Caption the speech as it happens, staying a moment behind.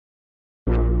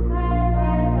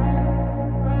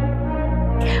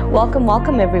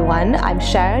Welcome everyone. I'm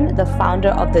Sharon, the founder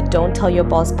of the Don't Tell Your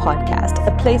Boss podcast,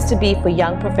 a place to be for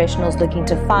young professionals looking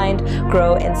to find,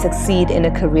 grow, and succeed in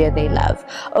a career they love.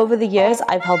 Over the years,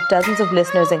 I've helped dozens of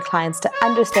listeners and clients to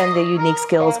understand their unique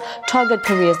skills, target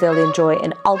careers they'll enjoy,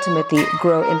 and ultimately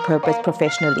grow in purpose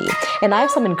professionally. And I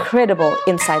have some incredible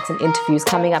insights and interviews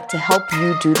coming up to help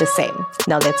you do the same.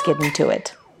 Now let's get into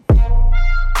it.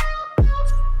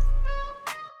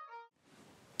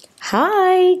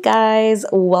 Hi guys,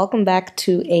 welcome back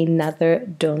to another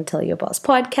Don't Tell Your Boss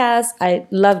podcast. I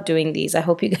love doing these. I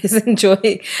hope you guys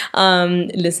enjoy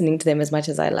listening to them as much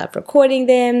as I love recording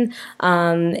them.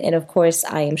 And of course,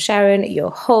 I am Sharon,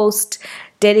 your host,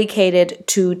 dedicated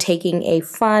to taking a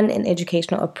fun and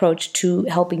educational approach to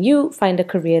helping you find a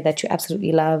career that you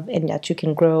absolutely love and that you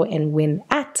can grow and win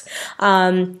at.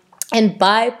 And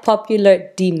by popular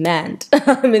demand.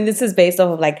 I mean, this is based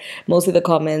off of like mostly the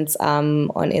comments on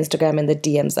Instagram and the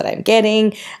DMs that I'm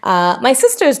getting. My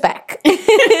sister's back.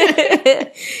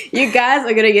 You guys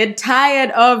are gonna get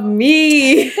tired of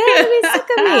me. Prepare to be sick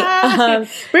of me.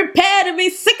 Prepare to be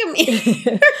sick of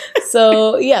me.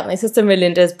 So yeah, my sister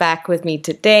Melinda is back with me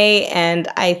today, and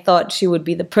I thought she would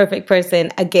be the perfect person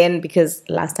again because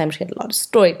last time she had a lot of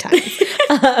story time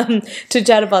to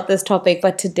chat about this topic.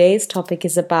 But today's topic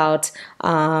is about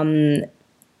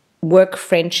work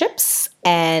friendships,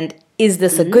 and is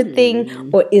this a good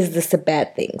thing or is this a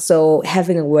bad thing? So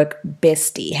having a work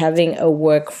bestie, having a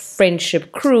work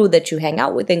friendship crew that you hang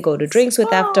out with and go to drinks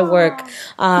with after work.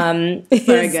 Sorry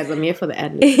guys, I'm here for the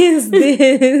ad. Is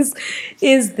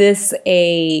this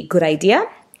a good idea?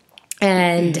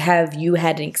 And have you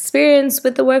had an experience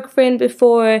with a work friend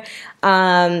before?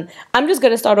 I'm just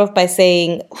going to start off by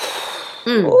saying...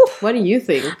 What do you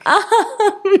think?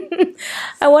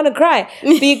 I want to cry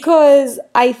because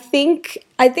I think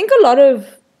a lot of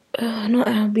no,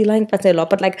 I'll be lying if I say a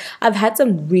lot, but like I've had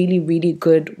some really, really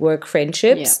good work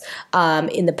friendships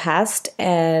in the past,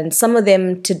 and some of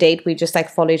them to date we just like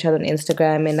follow each other on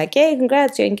Instagram and like, hey,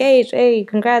 congrats, you're engaged, hey,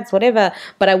 congrats, whatever.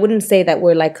 But I wouldn't say that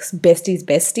we're like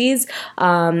besties.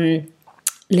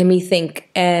 Let me think.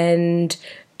 And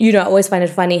you know, I always find it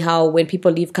funny how when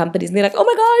people leave companies and they're like, oh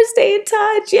my gosh, stay in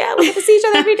touch. Yeah, we have to see each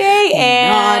other every day.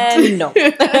 And no.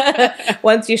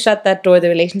 Once you shut that door, the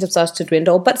relationship starts to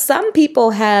dwindle. But some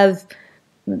people have,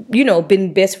 you know,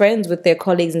 been best friends with their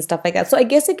colleagues and stuff like that. So I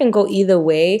guess it can go either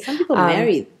way. Some people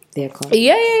marry their colleagues.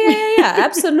 Yeah,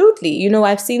 absolutely. You know,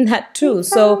 I've seen that too.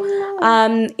 So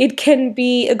it can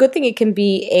be a good thing. It can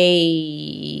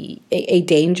be a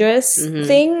dangerous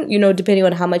thing, you know, depending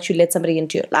on how much you let somebody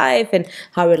into your life and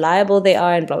how reliable they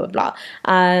are and blah, blah,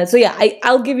 blah. So yeah,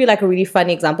 I'll give you like a really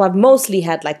funny example. I've mostly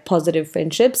had like positive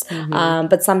friendships,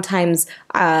 but sometimes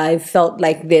I felt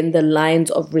like then the lines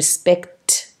of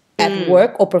respect at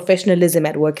work or professionalism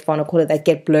at work, if I want to call it that,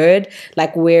 get blurred,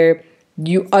 like where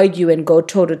you argue and go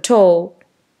toe to toe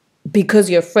because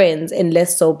you're friends and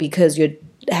less so because you're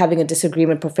having a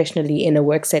disagreement professionally in a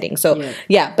work setting. So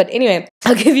yeah, but anyway,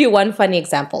 I'll give you one funny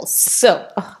example. So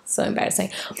embarrassing.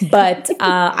 But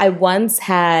I once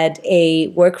had a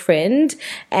work friend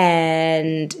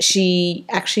and she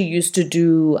actually used to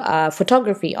do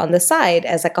photography on the side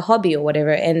as like a hobby or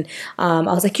whatever. And I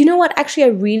was like, you know what? Actually, I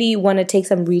really want to take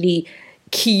some really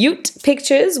cute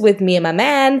pictures with me and my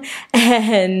man,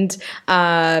 and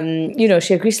you know,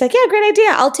 she agreed. She's like, yeah, great idea,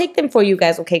 I'll take them for you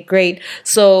guys. Okay, great.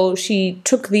 So she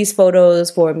took these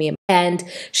photos for me, and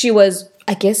she was,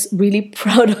 I guess, really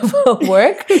proud of her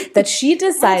work that she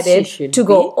decided to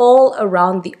go all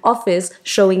around the office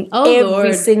showing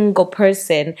every single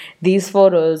person these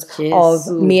photos of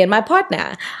me and my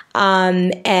partner.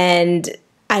 And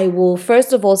I will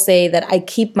first of all say that I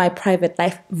keep my private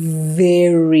life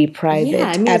very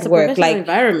private at work. Like,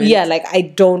 environment. Yeah, like I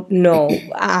don't know.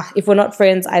 If we're not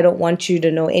friends, I don't want you to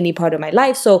know any part of my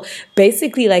life. So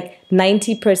basically, like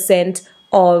 90%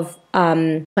 of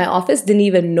my office didn't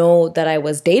even know that I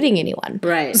was dating anyone.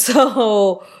 Right.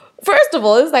 So first of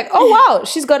all, it's like, oh wow,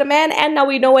 she's got a man, and now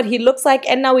we know what he looks like,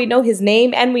 and now we know his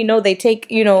name, and we know they take,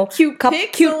 you know, cute couple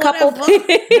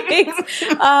pics.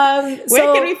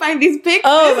 Where can we find these pictures?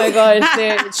 Oh my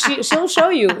gosh, she'll show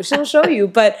you. She'll show you.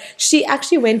 But she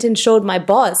actually went and showed my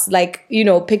boss, like, you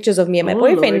know, pictures of me and my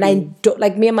boyfriend. Lordy. And I don't,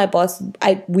 like, me and my boss,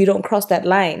 we don't cross that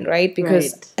line, right?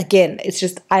 Because again, it's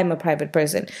just I'm a private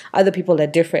person. Other people are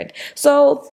different.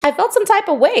 So I felt some type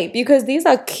of way because these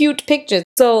are cute pictures.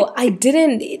 So I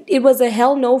didn't. It was a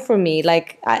hell no for me.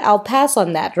 Like, I'll pass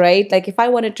on that, right? Like, if I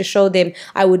wanted to show them,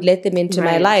 I would let them into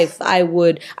my life. I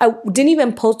didn't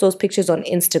even post those pictures on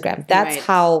Instagram. That's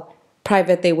how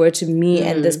private they were to me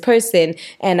and this person,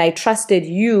 and I trusted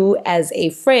you as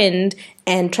a friend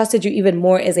and trusted you even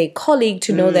more as a colleague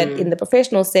to know that in the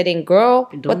professional setting, girl,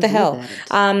 what the hell?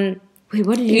 Wait,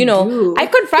 what did you do? I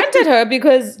confronted her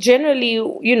because generally,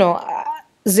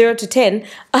 0 to 10.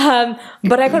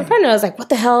 But I confronted her. I was like, what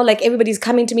the hell? Like, everybody's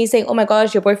coming to me saying, oh my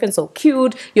gosh, your boyfriend's so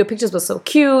cute. Your pictures were so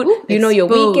cute. Your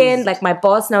weekend. Like, my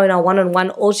boss now in our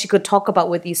one-on-one, all she could talk about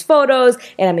were these photos.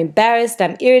 And I'm embarrassed.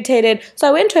 I'm irritated. So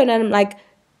I went to her and I'm like,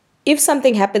 if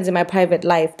something happens in my private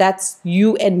life, that's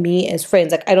you and me as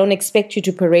friends. Like, I don't expect you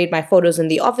to parade my photos in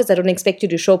the office. I don't expect you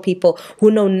to show people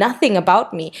who know nothing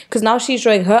about me. Because now she's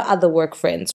showing her other work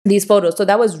friends these photos. So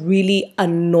that was really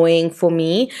annoying for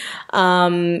me.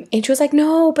 And she was like,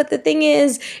 no, but the thing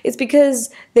is, it's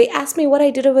because they asked me what I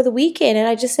did over the weekend. And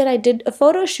I just said I did a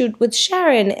photo shoot with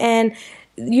Sharon. And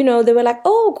they were like,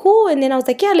 oh, cool. And then I was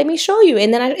like, yeah, let me show you.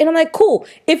 And then I'm like, cool.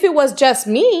 If it was just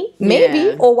me,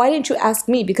 maybe. Or why didn't you ask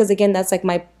me? Because again, that's like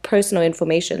my personal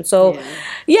information. So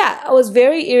I was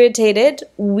very irritated.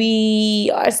 We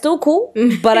are still cool.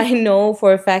 But I know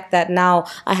for a fact that now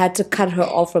I had to cut her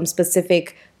off from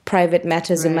specific private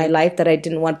matters in my life that I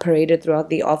didn't want paraded throughout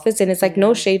the office. And it's like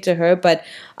no shade to her, but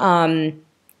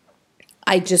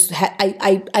I just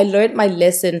I learned my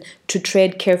lesson to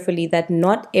tread carefully, that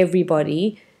not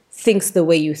everybody thinks the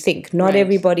way you think. Not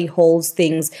everybody holds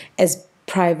things as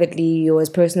privately or as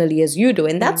personally as you do.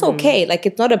 And that's okay. Like,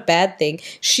 it's not a bad thing.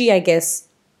 She, I guess,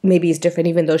 maybe is different,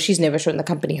 even though she's never shown the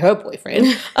company her boyfriend.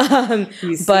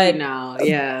 You see now,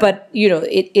 yeah. But,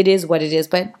 it is what it is.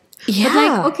 But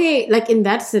yeah. But like in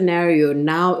that scenario,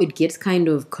 now it gets kind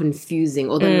of confusing,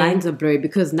 or the lines are blurry,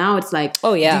 because now it's like,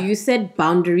 do you set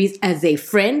boundaries as a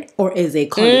friend or as a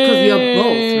colleague? Because you're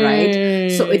both,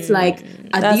 right? So it's like,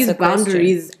 are these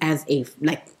boundaries as a,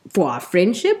 like, for our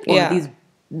friendship, or these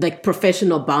like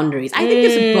professional boundaries? I think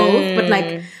it's both, but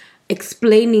like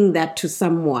explaining that to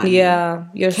someone you're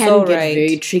can so get right.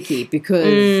 very tricky,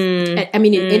 because I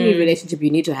mean, in any relationship you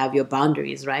need to have your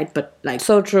boundaries, right? But like,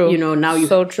 so true, now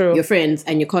you're friends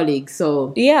and your colleagues,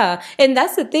 so and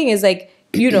that's the thing, is like,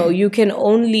 you can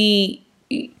only,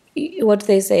 what do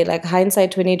they say, like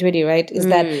hindsight 2020, right? Is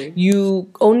that you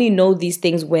only know these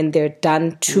things when they're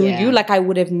done to you. Like, I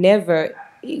would have never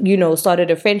started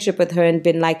a friendship with her and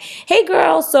been like, hey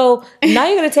girl, so now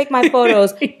you're going to take my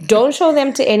photos. Don't show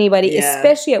them to anybody,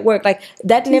 especially at work. Like,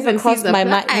 that never crossed my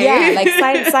mind. Yeah,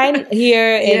 like sign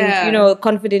here and,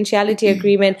 confidentiality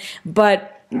agreement.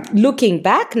 But looking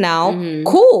back now,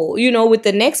 cool. With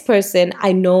the next person,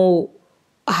 I know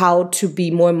how to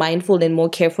be more mindful and more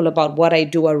careful about what I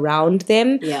do around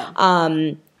them.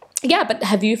 But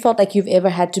have you felt like you've ever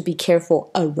had to be careful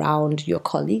around your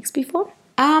colleagues before?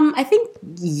 I think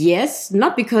yes,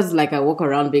 not because like I walk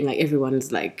around being like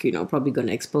everyone's like, probably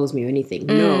gonna expose me or anything.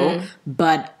 No,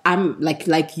 but I'm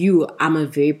like you, I'm a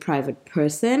very private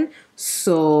person.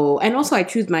 So, and also I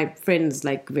choose my friends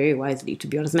like very wisely, to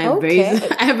be honest. And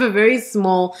I have a very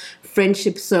small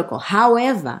friendship circle.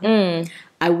 However,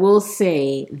 I will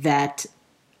say that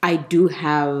I do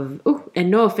have, and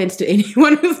no offense to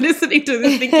anyone who's listening to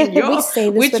this thinking,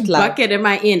 which bucket am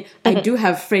I in? I do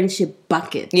have friendship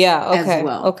buckets as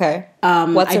well. Okay.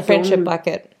 What's a friendship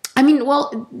bucket? I mean,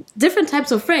 well, different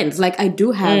types of friends. Like, I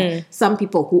do have some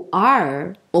people who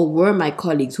are or were my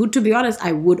colleagues, who, to be honest,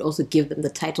 I would also give them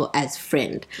the title as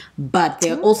friend. But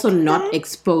they're also not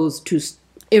exposed to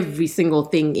every single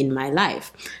thing in my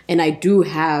life. And I do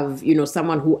have,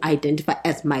 someone who identify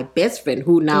as my best friend,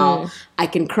 who now I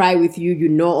can cry with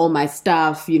you, all my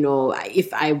stuff,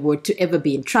 if I were to ever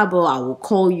be in trouble, I will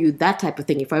call you, that type of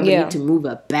thing. If I ever need to move a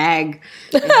heavy bag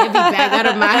out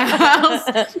of my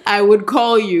house, I would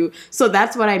call you. So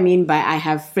that's what I mean by I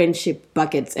have friendship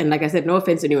buckets. And like I said, no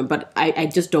offense to anyone, but I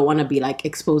just don't want to be like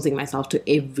exposing myself to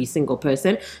every single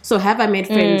person. So have I made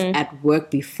friends at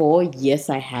work before? Yes,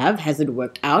 I have. Has it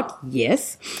worked out?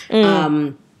 Yes.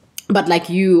 But like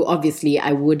you, obviously,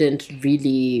 I wouldn't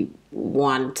really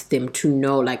want them to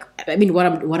know, like, I mean, what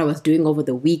I was doing over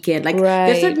the weekend. Like,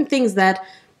 there's certain things that,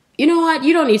 you know what,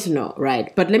 you don't need to know,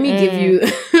 right? But let me give you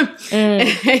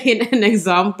an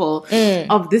example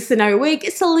of this scenario where it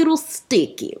gets a little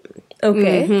sticky.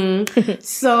 Okay.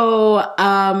 So,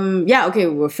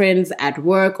 we're friends at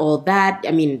work, all that.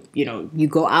 I mean, you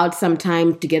go out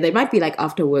sometime together. It might be like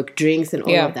after work drinks and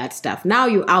all of that stuff. Now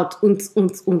you're out,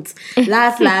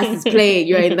 last is play.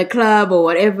 You're in the club or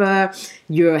whatever.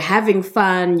 You're having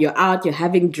fun. You're out, you're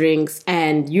having drinks,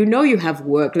 and you have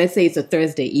work. Let's say it's a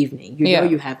Thursday evening. You know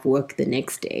you have work the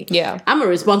next day. Yeah. I'm a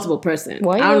responsible person.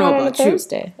 Why I don't know about you.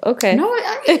 Thursday? Okay. No,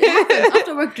 it happens.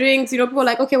 After work drinks, people are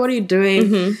like, okay, what are you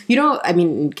doing? I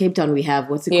mean, in Cape Town we have,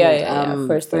 what's it Yeah, called? yeah, yeah.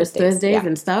 First Thursdays Thursdays,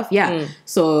 and stuff. Yeah.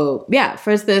 So, yeah,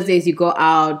 first Thursdays you go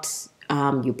out,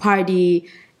 you party.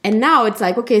 And now it's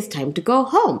like, okay, it's time to go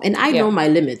home. And I know my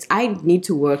limits. I need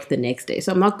to work the next day.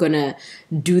 So I'm not going to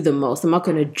do the most. I'm not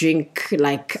going to drink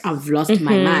like I've lost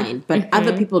my mind. But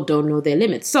other people don't know their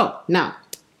limits. So now,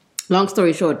 long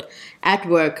story short, at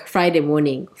work, Friday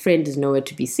morning, friend is nowhere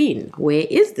to be seen. Where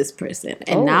is this person?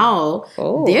 And now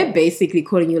they're basically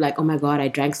calling you like, oh my God, I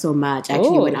drank so much. I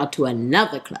actually went out to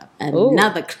another club.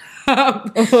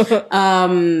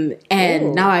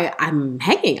 And now I'm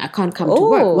hanging. I can't come to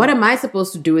work. What am I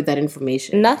supposed to do with that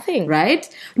information? Nothing. Right?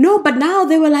 No, but now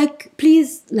they were like,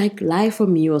 please like lie for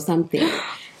me or something.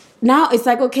 Now it's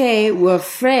like, okay, we're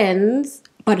friends,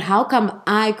 but how come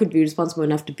I could be responsible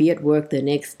enough to be at work the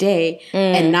next day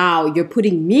and now you're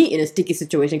putting me in a sticky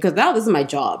situation? Because now this is my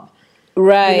job.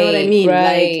 Right. You know what I mean? Right,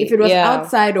 like if it was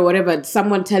outside or whatever,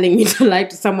 someone telling me to lie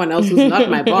to someone else who's not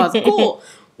my boss, cool.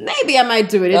 Maybe I might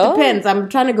do it. It depends. I'm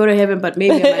trying to go to heaven, but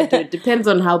maybe I might do it. Depends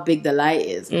on how big the lie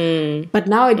is. But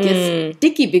now it gets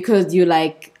sticky because you're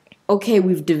like, okay,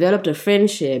 we've developed a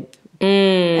friendship.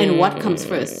 And what comes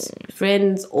first?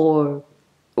 Friends or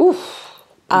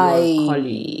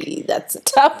colleague? That's a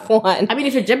tough one. I mean,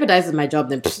 if it jeopardizes my job,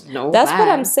 then no. That's what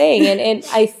I'm saying. And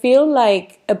I feel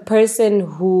like a person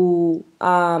who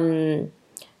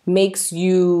makes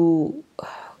you,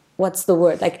 what's the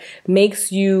word? Like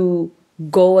makes you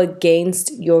go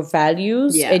against your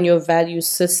values and your value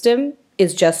system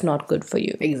is just not good for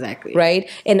you. Exactly. Right?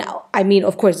 And I mean,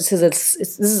 of course, this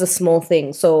is a small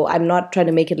thing. So I'm not trying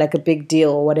to make it like a big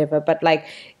deal or whatever. But like,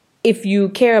 if you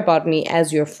care about me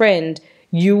as your friend,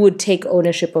 you would take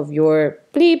ownership of your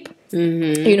bleep.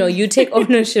 You know, you take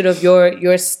ownership of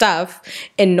your stuff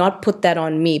and not put that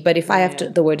on me. But if I have to,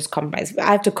 the word is compromise. If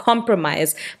I have to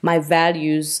compromise my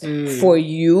values for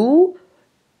you,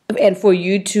 and for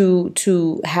you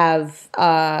to have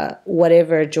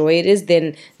whatever joy it is,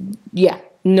 then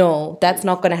no, that's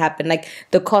not going to happen. Like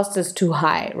the cost is too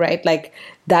high, right? Like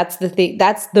that's the thing.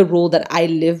 That's the rule that I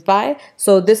live by.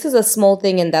 So this is a small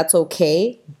thing and that's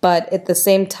okay. But at the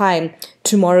same time,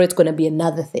 tomorrow it's going to be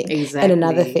another thing and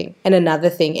another thing and another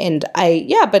thing. And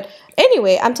but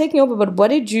anyway, I'm taking over. But what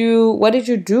did you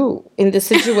do in this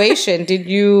situation? Did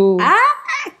you...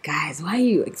 Guys, why are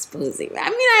you exposing me? I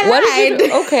mean, I lied. Did you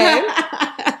do? Okay.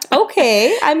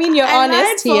 Okay. I mean, you're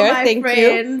honest here. Thank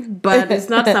you. But it's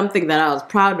not something that I was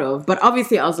proud of. But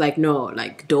obviously, I was like, no,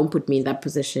 like, don't put me in that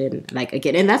position. Like,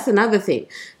 again. And that's another thing.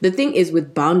 The thing is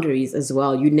with boundaries as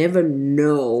well. You never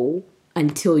know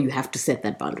until you have to set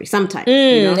that boundary sometimes.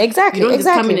 You know? Exactly. You don't just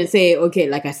come in and say, okay,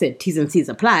 like I said, T's and C's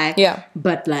apply. Yeah.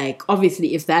 But like,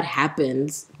 obviously, if that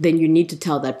happens, then you need to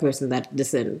tell that person that,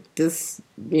 listen, this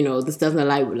doesn't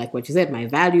align with like what you said, my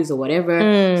values or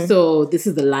whatever. So this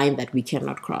is the line that we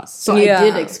cannot cross. So I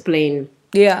did explain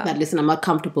that, listen, I'm not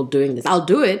comfortable doing this. I'll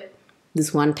do it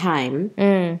this one time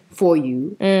for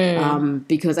you.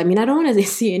 Because I mean, I don't want to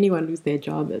see anyone lose their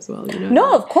job as well. You know?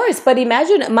 No, of course. But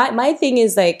imagine my thing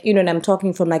is like, and I'm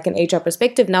talking from like an HR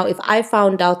perspective now. If I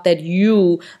found out that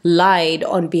you lied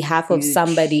on behalf of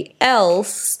somebody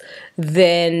else,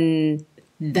 then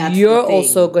you're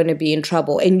also going to be in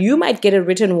trouble. And you might get a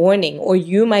written warning or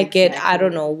you might get, I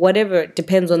don't know, whatever. It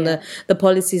depends on the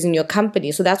policies in your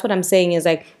company. So that's what I'm saying is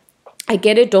like, I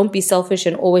get it. Don't be selfish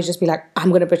and always just be like, I'm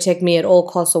going to protect me at all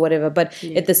costs or whatever. But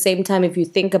at the same time, if you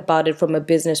think about it from a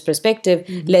business perspective,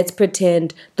 let's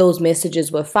pretend those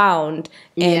messages were found.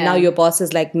 And now your boss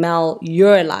is like, Mel,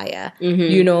 you're a liar.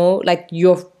 You know, like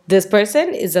this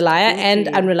person is a liar and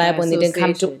unreliable and they didn't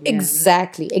come to...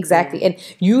 Exactly. And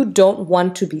you don't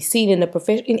want to be seen in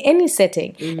in any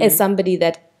setting as somebody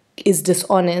that is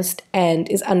dishonest and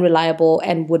is unreliable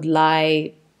and would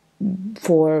lie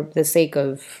for the sake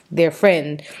of their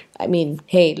friend. I mean,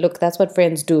 hey, look, that's what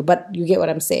friends do. But you get what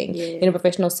I'm saying. In a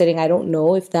professional setting, I don't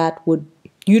know if that would...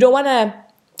 You don't want to,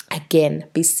 again,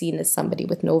 be seen as somebody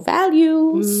with no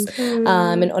values.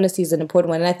 And honesty is an important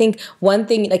one. And I think one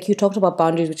thing, like you talked about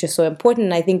boundaries, which is so important.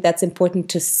 And I think that's important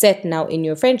to set now in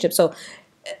your friendship. So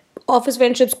office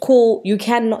friendships, cool. You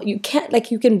can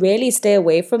rarely stay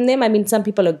away from them. I mean, some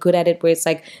people are good at it where it's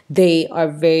like they are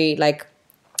very like,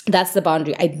 that's the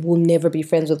boundary. I will never be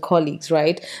friends with colleagues,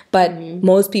 right? But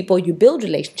most people, you build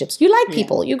relationships. You like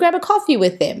people. You grab a coffee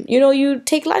with them. You know, you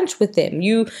take lunch with them.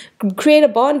 You create a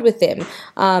bond with them.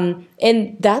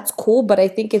 And that's cool. But I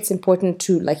think it's important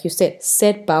to, like you said,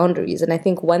 set boundaries. And I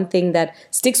think one thing that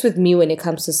sticks with me when it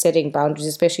comes to setting boundaries,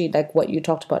 especially like what you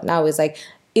talked about now, is like,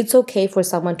 it's okay for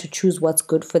someone to choose what's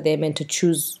good for them and to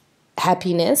choose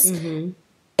happiness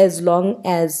as long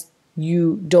as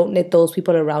you don't let those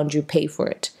people around you pay for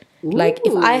it. Like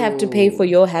if I have to pay for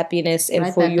your happiness and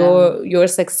Write for that your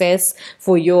success,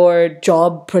 for your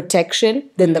job protection,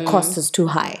 then the cost is too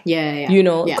high. Yeah. You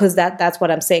know, Yeah. because that's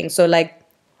what I'm saying. So like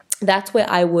that's where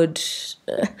I would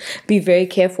be very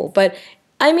careful. But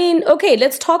I mean, okay,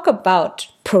 let's talk about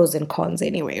pros and cons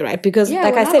anyway, right? Because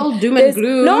like we're I not said, all doom and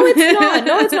gloom. no, it's not.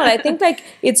 No, it's not. I think like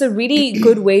it's a really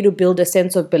good way to build a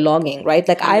sense of belonging, right?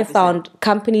 Like I 100%. found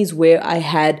companies where I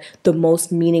had the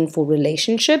most meaningful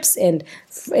relationships, and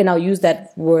I'll use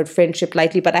that word friendship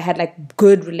lightly, but I had like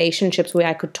good relationships where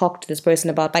I could talk to this person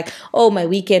about like, oh, my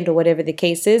weekend or whatever the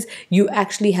case is. You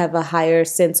actually have a higher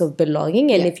sense of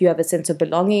belonging, and if you have a sense of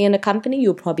belonging in a company,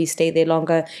 you'll probably stay there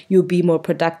longer. You'll be more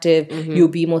productive. You'll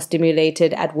be more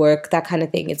stimulated at work. That kind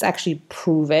of thing. It's actually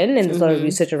proven, and there's a lot of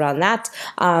research around that.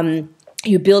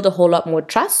 You build a whole lot more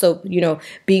trust. So, you know,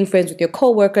 being friends with your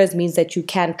coworkers means that you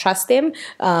can trust them.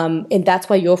 And that's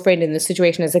why your friend in this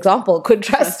situation, as example, could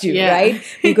trust you, right?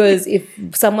 Because if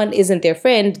someone isn't their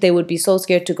friend, they would be so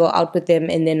scared to go out with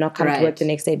them and then not come to work the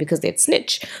next day because they'd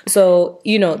snitch. So,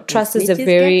 you know, trust is a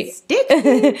very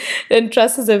and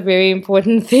trust is a very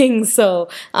important thing. So,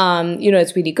 you know,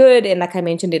 it's really good. And like I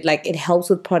mentioned, it helps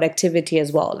with productivity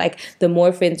as well. Like the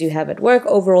more friends you have at work,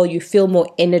 overall, you feel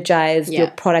more energized.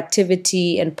 Your productivity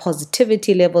and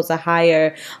positivity levels are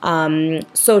higher.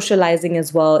 Socializing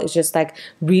as well is just like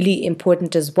really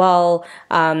important as well.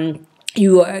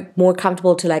 You are more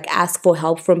comfortable to like ask for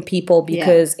help from people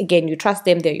because again, you trust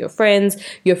them, they're your friends,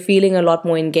 you're feeling a lot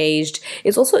more engaged.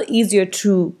 It's also easier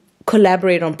to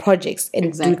collaborate on projects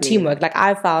and do teamwork. Like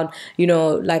I found, you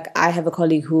know, like I have a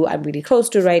colleague who I'm really close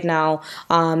to right now,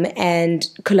 and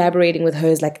collaborating with her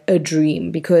is like a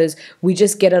dream because we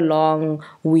just get along,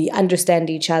 we understand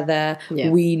each other,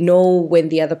 we know when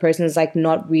the other person is like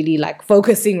not really like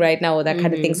focusing right now or that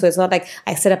kind of thing. So it's not like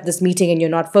I set up this meeting and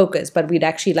you're not focused, but we'd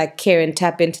actually like care and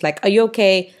tap into like, are you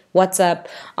okay? What's up?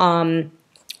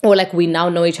 Or like we now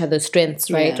know each other's strengths,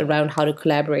 right, around how to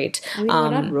collaborate. I mean, we're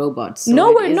not robots. So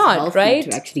no, we're not, right?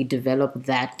 To actually develop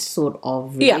that sort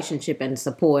of relationship and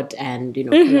support and, you know,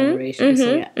 collaboration.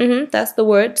 So, that's the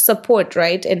word, support,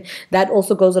 right? And that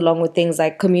also goes along with things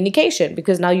like communication,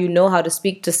 because now you know how to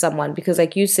speak to someone. Because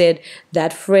like you said,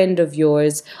 that friend of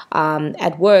yours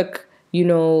at work, you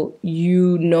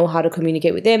know how to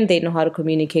communicate with them. They know how to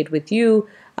communicate with you.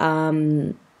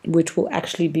 Which will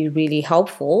actually be really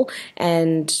helpful.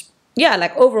 And yeah,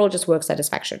 like overall just work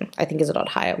satisfaction, I think, is a lot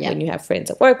higher when you have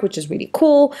friends at work, which is really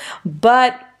cool.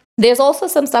 But there's also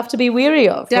some stuff to be weary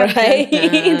of, right?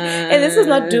 And this is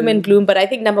not doom and gloom, but I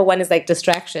think number one is like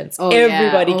distractions.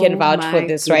 Everybody can vouch for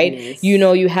this, right? You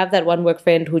know, you have that one work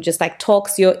friend who just like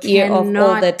talks your ear off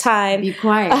all the time. Be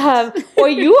quiet. Or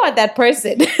you are that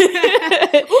person.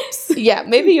 Oops. Yeah,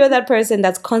 maybe you're that person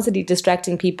that's constantly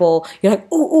distracting people. You're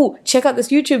like, ooh, check out this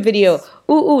YouTube video.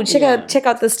 Ooh, check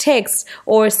out this text,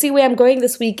 or see where I'm going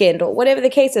this weekend, or whatever the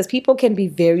case is. People can be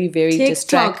very, very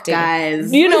distracting.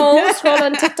 Guys. You know, scroll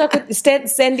on TikTok,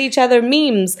 send each other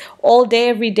memes all day,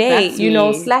 every day. That's you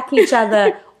know, me. Slack each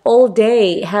other all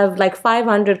day. Have like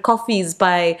 500 coffees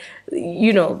by,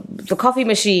 you know, the coffee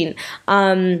machine.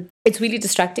 It's really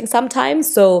distracting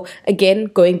sometimes. So again,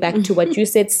 going back to what you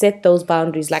said, set those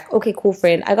boundaries. Like, okay, cool,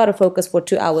 friend, I got to focus for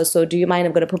 2 hours. So do you mind?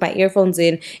 I'm going to put my earphones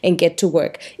in and get to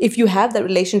work. If you have that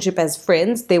relationship as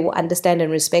friends, they will understand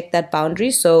and respect that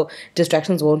boundary. So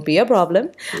distractions won't be a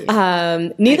problem.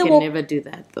 Neither will never do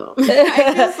that though.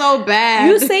 I feel so bad.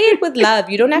 You say it with love.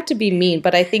 You don't have to be mean,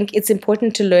 but I think it's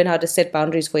important to learn how to set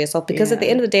boundaries for yourself, because at the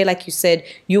end of the day, like you said,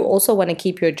 you also want to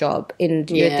keep your job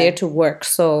and you're there to work.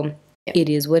 So it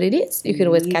is what it is. You can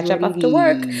always catch up after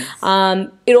work.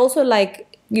 It also, like,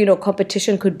 you know,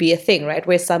 competition could be a thing, right?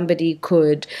 Where somebody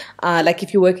could, like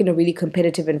if you work in a really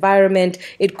competitive environment,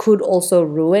 it could also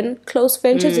ruin close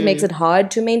friendships. It makes it hard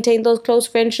to maintain those close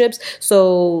friendships.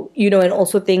 So, you know, and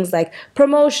also things like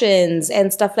promotions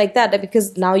and stuff like that.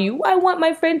 Because now I want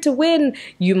my friend to win.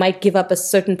 You might give up a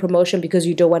certain promotion because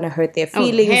you don't want to hurt their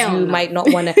feelings. You might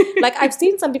not want to, like, I've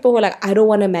seen some people who are like, I don't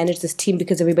want to manage this team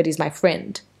because everybody's my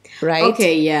friend. Right?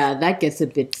 Okay, yeah, that gets a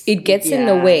bit... It gets in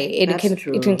the way. It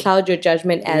can cloud your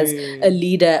judgment as a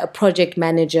leader, a project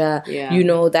manager, you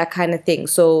know, that kind of thing.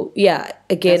 So, yeah,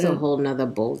 again... That's a whole nother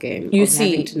ball game. You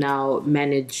see... having to now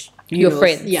manage... your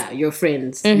friends. Yeah, your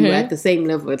friends. You were at the same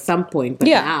level at some point, but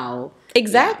now...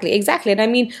 Exactly. And I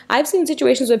mean, I've seen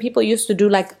situations where people used to do,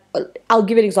 like, I'll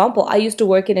give an example. I used to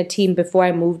work in a team before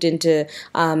I moved into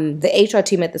the HR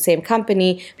team at the same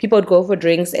company. People would go for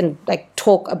drinks and like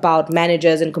talk about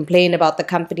managers and complain about the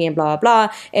company and blah, blah,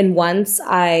 blah. And once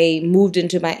I moved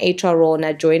into my HR role and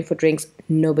I joined for drinks,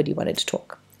 nobody wanted to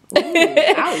talk.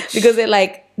 Ouch. Because they're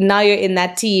like, now you're in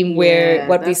that team where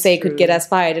what we that's say could get true. us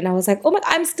fired. And I was like, oh my,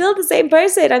 I'm still the same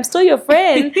person. I'm still your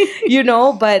friend,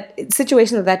 but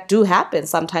situations like that do happen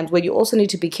sometimes where you also need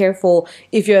to be careful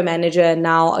if you're a manager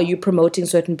now, are you promoting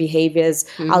certain behaviors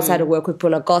outside of work where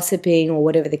people are gossiping or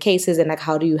whatever the case is, and like,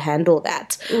 how do you handle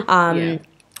that?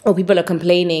 Or people are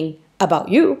complaining about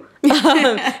you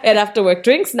and after work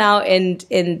drinks now, and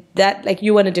that, like,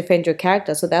 you want to defend your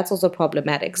character, so that's also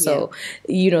problematic. So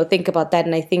think about that.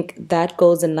 And I think that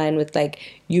goes in line with, like,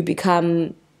 you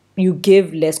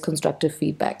give less constructive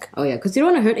feedback. Oh yeah, because you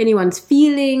don't want to hurt anyone's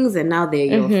feelings, and now they're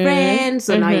your friends,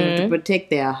 so now you have to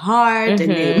protect their heart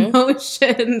and their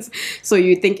emotions. So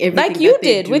you think everything like you that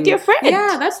they did do, with your friend.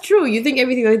 Yeah, that's true. You think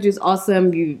everything that you do is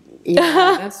awesome.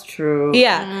 That's true.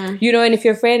 And if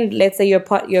your friend, let's say you're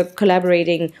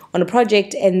collaborating on a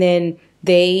project, and then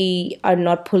they are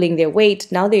not pulling their weight,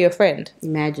 now they're your friend.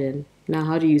 Imagine. Now,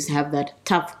 how do you have that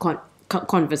tough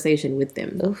conversation with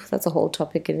them? Oof, that's a whole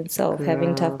topic in itself,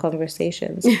 having tough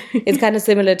conversations. It's kind of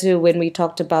similar to when we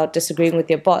talked about disagreeing with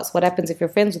your boss. What happens if you're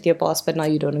friends with your boss, but now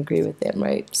you don't agree with them,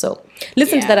 right? So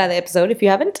listen to that other episode if you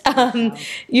haven't. And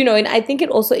I think it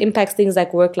also impacts things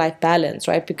like work-life balance,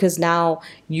 right? Because now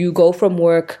you go from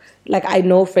work, like, I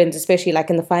know friends, especially like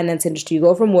in the finance industry, you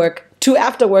go from work to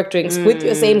after work drinks with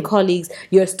your same colleagues.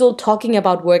 You're still talking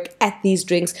about work at these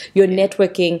drinks. You're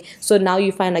networking. So now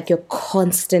you find like you're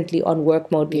constantly on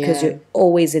work mode because you're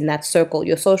always in that circle.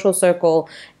 Your social circle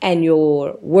and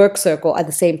your work circle are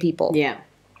the same people. Yeah.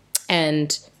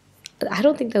 And I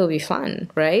don't think that would be fun,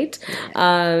 right?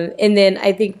 And then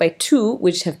I think by two,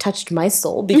 which have touched my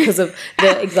soul because of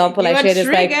the example I shared, is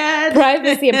like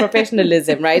privacy and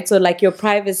professionalism, right? So like your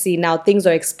privacy, now things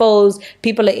are exposed,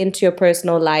 people are into your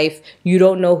personal life, you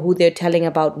don't know who they're telling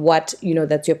about what,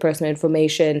 that's your personal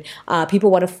information.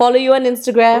 People want to follow you on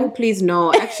Instagram. Oh, please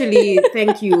no. Actually,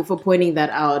 thank you for pointing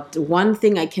that out. One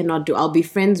thing I cannot do, I'll be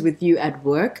friends with you at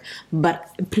work, but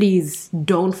please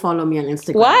don't follow me on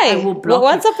Instagram. Why? I will block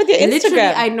What's up with your Instagram? Literally,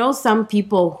 I know some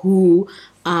people who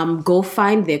go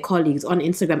find their colleagues on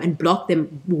Instagram and block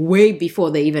them way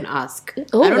before they even ask.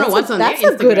 Oh, I don't know what's on their Instagram.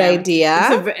 That's a good idea.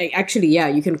 Actually, yeah,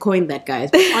 you can coin that, guys.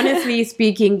 But honestly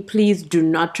speaking, please do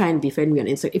not try and befriend me on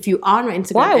Instagram. If you are on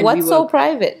Instagram, why? What's so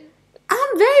private?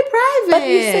 I'm very private. But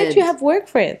you said you have work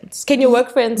friends. Can your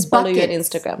work friends follow you on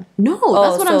Instagram? No,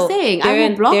 that's what I'm saying. I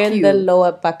will block you. They're in the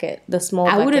lower bucket, the small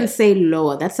bucket. I wouldn't say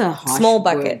lower. That's a harsh small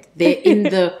bucket. Word. They're in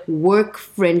the work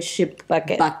friendship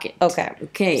bucket.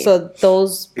 Okay. So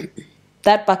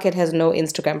that bucket has no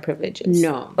Instagram privileges.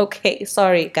 No. Okay,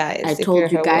 sorry guys. I told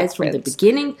you guys from the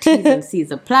beginning, T's and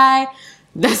C's apply.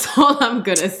 That's all I'm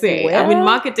gonna say. Well, I'm in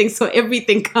marketing, so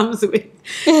everything comes with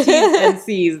T's and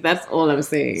C's. That's all I'm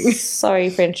saying. Sorry,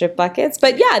 friendship buckets.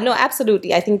 But yeah, no,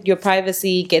 absolutely. I think your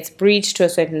privacy gets breached to a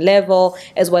certain level,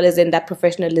 as well as in that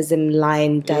professionalism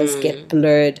line does get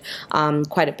blurred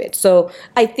quite a bit. So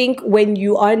I think when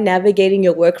you are navigating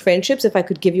your work friendships, if I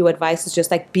could give you advice, is just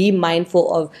like be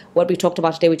mindful of what we talked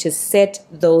about today, which is set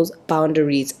those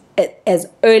boundaries as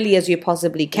early as you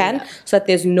possibly can, so that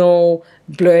there's no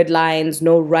blurred lines,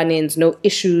 no run-ins, no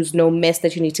issues, no mess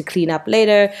that you need to clean up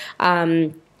later.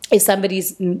 If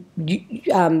somebody's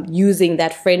using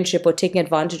that friendship or taking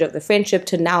advantage of the friendship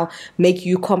to now make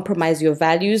you compromise your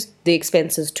values, the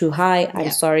expense is too high.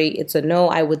 I'm sorry, it's a no.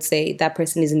 I would say that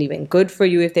person isn't even good for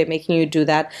you if they're making you do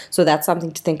that. So that's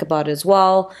something to think about as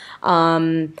well.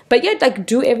 But yeah, like,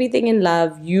 do everything in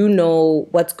love. You know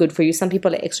what's good for you. Some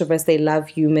people are extroverts. They love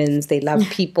humans. They love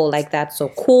people like that. So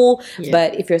cool. Yeah.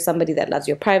 But if you're somebody that loves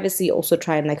your privacy, also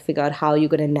try and like figure out how you're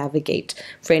going to navigate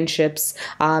friendships.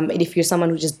 And if you're someone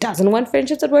who just doesn't want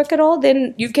friendships at work at all,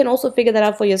 then you can also figure that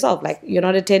out for yourself. Like, you're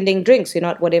not attending drinks, you're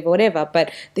not whatever.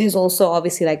 But there's also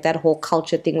obviously like that whole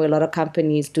culture thing where a lot of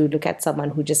companies do look at someone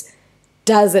who just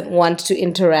doesn't want to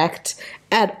interact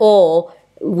at all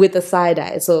with a side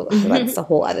eye. So that's a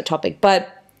whole other topic.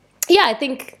 But yeah, I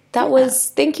think that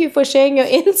was, thank you for sharing your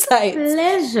insights.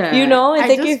 Pleasure. And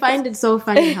I just find it so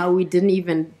funny how we didn't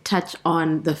even touch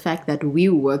on the fact that we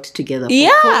worked together for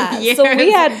 4 years. So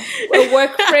we had a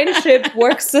work friendship,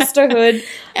 work sisterhood.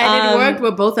 And it worked.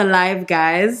 We're both alive,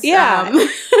 guys. Yeah.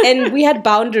 And we had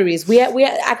boundaries. We had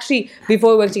actually,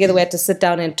 before we worked together, we had to sit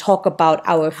down and talk about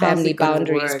our family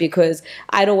boundaries, because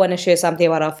I don't want to share something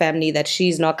about our family that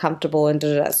she's not comfortable and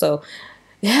So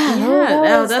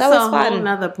that's a whole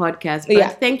nother podcast.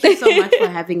 But thank you so much for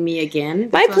having me again.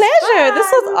 My pleasure. Fun.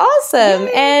 This was awesome.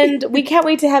 Yay. And we can't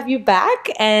wait to have you back.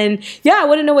 And I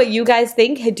want to know what you guys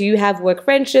think. Do you have work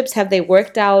friendships? Have they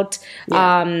worked out?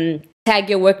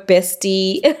 Tag your work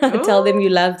bestie. Tell them you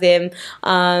love them.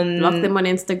 Block them on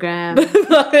Instagram.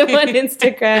 Block them on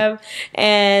Instagram.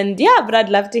 And yeah, but I'd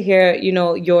love to hear,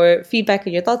 your feedback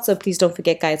and your thoughts. So please don't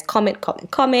forget, guys, comment.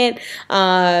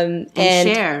 And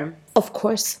share. Of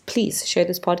course, please share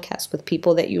this podcast with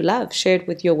people that you love. Share it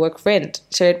with your work friend.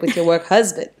 Share it with your work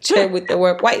husband. Share it with your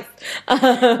work wife.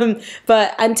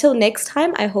 But until next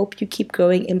time, I hope you keep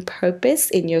growing in purpose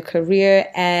in your career,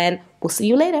 and we'll see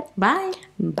you later. Bye.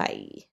 Bye.